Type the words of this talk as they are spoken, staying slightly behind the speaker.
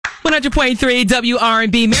100.3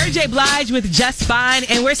 W.R.B. Mary J. Blige with Just Fine,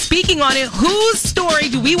 and we're speaking on it. Whose story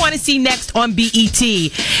do we want to see next on BET?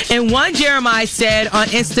 And one Jeremiah said on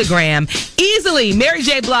Instagram, easily, Mary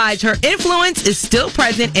J. Blige, her influence is still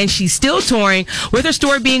present and she's still touring. With her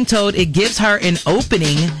story being told, it gives her an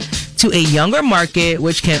opening to a younger market,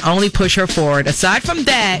 which can only push her forward. Aside from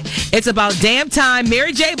that, it's about damn time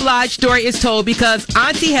Mary J. Blige's story is told, because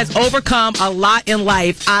Auntie has overcome a lot in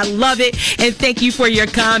life. I love it, and thank you for your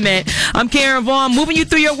comment. I'm Karen Vaughn, moving you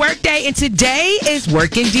through your workday, and today is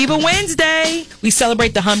Working Diva Wednesday. We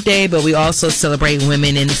celebrate the hump day, but we also celebrate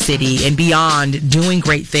women in the city and beyond doing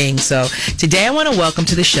great things. So today I want to welcome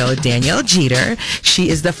to the show Danielle Jeter. She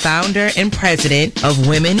is the founder and president of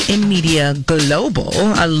Women in Media Global.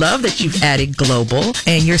 I love that you've added global,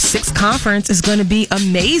 and your 6th conference is going to be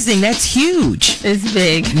amazing. That's huge. It's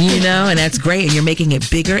big. You know, and that's great, and you're making it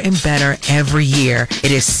bigger and better every year.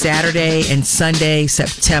 It is Saturday and Sunday,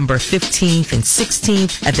 September 15th and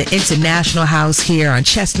 16th at the International House here on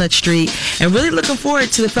Chestnut Street, and really looking forward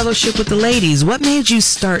to the fellowship with the ladies. What made you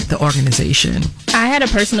start the organization? I had a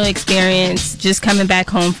personal experience just coming back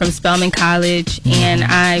home from Spelman College, and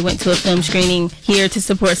I went to a film screening here to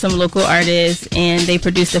support some local artists, and they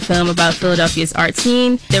produced a film about Philadelphia's art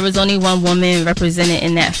scene. There was only one woman represented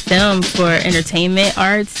in that film for entertainment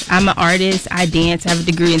arts. I'm an artist. I dance. I have a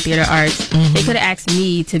degree in theater arts. They could have asked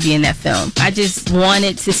me to be in that film. I just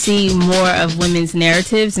wanted to see more of women's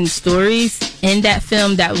narratives and stories in that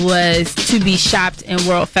film that was to be shopped in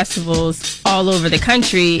world festivals all over the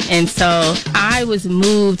country. And so I was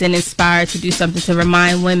moved and inspired to do something to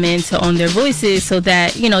remind women to own their voices, so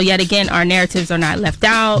that, you know, yet again, our narratives are not left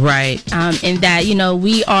out. Right. And that, you know,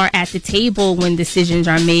 we are at the table when decisions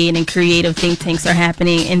are made and creative think tanks are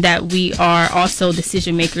happening, and that we are also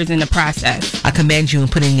decision makers in the process. I commend you in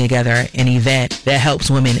putting together an event that helps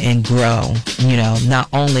women and grow, you know, not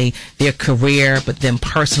only their career, but them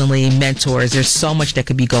personally, mentors. There's so much that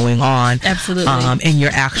could be going on. Absolutely. And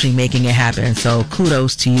you're actually making it happen. So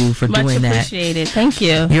kudos to you for doing that. Much appreciated. Thank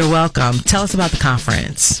you. You're welcome. Tell us about the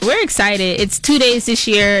conference. We're excited. It's 2 days this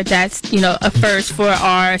year. That's, you know, a first for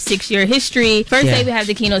our 6-year history. First day we have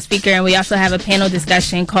the keynote speaker, and we also have a panel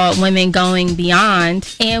discussion called Women Going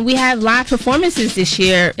Beyond. And we have live performances this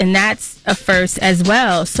year, and that's a first as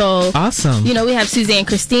well. So awesome. You know, we have Suzanne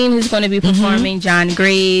Christine, who's going to be performing, John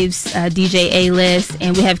Graves, DJ A-List,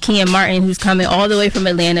 and we have Kian Martin, who's coming all the way from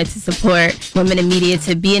Atlanta to support women in media,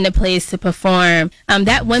 to be in the place to perform.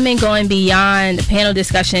 That Women Going Beyond panel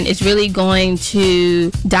discussion is really going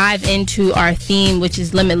to dive into our theme, which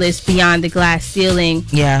is limitless beyond the glass ceiling.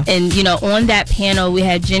 Yeah. And, you know, on that panel, we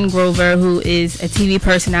had Jen Grover, who is a TV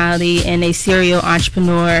personality and a serial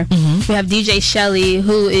entrepreneur. We have DJ Shelley,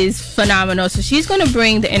 who is phenomenal. So she's going to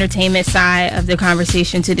bring the entertainment side of the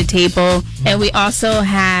conversation to the table. And we also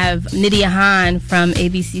have Nydia Hahn from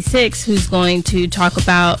ABC6, who's going to talk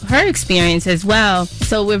about her experience as well.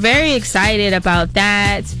 So we're very excited about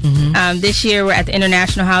that. This year we're at the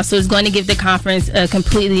International House, so it's going to give the conference a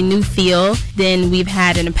completely new feel than we've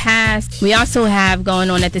had in the past. We also have going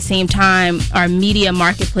on at the same time our media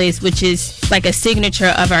marketplace, which is like a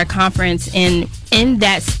signature of our conference. And in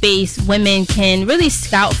that space, women can really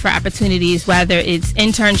scout for opportunities, whether it's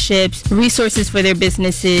internships, resources for their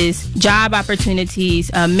businesses, job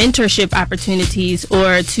opportunities, mentorship opportunities,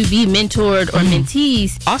 or to be mentored or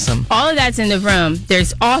mentees. Awesome. All of that's in the room.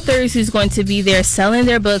 There's authors who's going to be there selling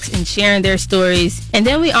their books and sharing their stories. And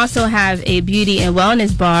then we also have a beauty and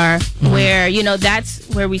wellness bar where, you know, that's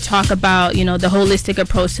where we talk about, you know, the holistic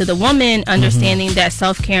approach to the woman, understanding that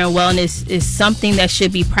self-care and wellness is something that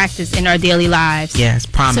should be practiced in our daily lives. Yes,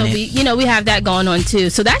 prominent. So we have that going on too.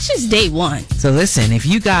 So that's just day one. So listen, if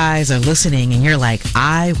you guys are listening and you're like,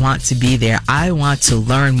 I want to be there, I want to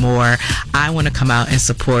learn more, I want to come out and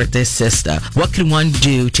support this sister, what can one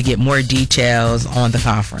do to get more details on the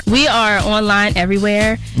conference? We are online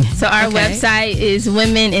everywhere. So our website is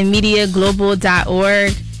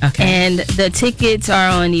womeninmediaglobal.org. Okay. And the tickets are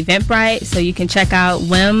on Eventbrite, so you can check out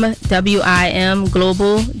W.I.M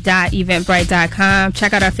global.eventbrite.com.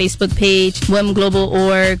 Check out our Facebook page, WIM Global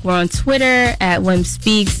Org. We're on Twitter at WIM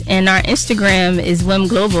Speaks, and our Instagram is WIM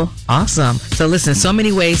Global. Awesome. So listen, so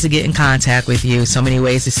many ways to get in contact with you, so many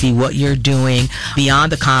ways to see what you're doing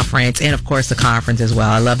beyond the conference, and of course the conference as well.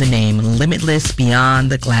 I love the name, Limitless Beyond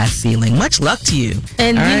the Glass Ceiling. Much luck to you.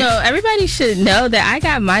 And you know, everybody should know that I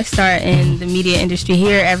got my start in the media industry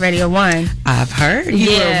here at Radio 1. I've heard you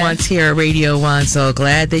were once here at Radio 1, so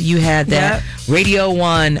glad that you had that Radio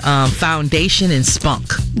 1 foundation and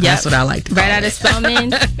spunk. That's what I like to call Right out of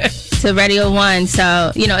Spelman to Radio 1.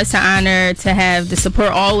 So, you know, it's an honor to have the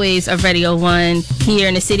support always of Radio 1 here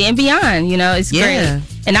in the city and beyond. You know, it's great.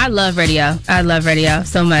 And I love radio. I love radio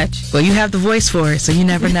so much. Well, you have the voice for it, so you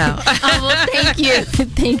never know. Oh, well, thank you.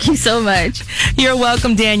 Thank you so much. You're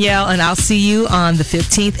welcome, Danielle, and I'll see you on the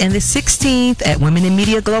 15th and the 16th at Women in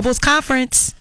Media Global's conference.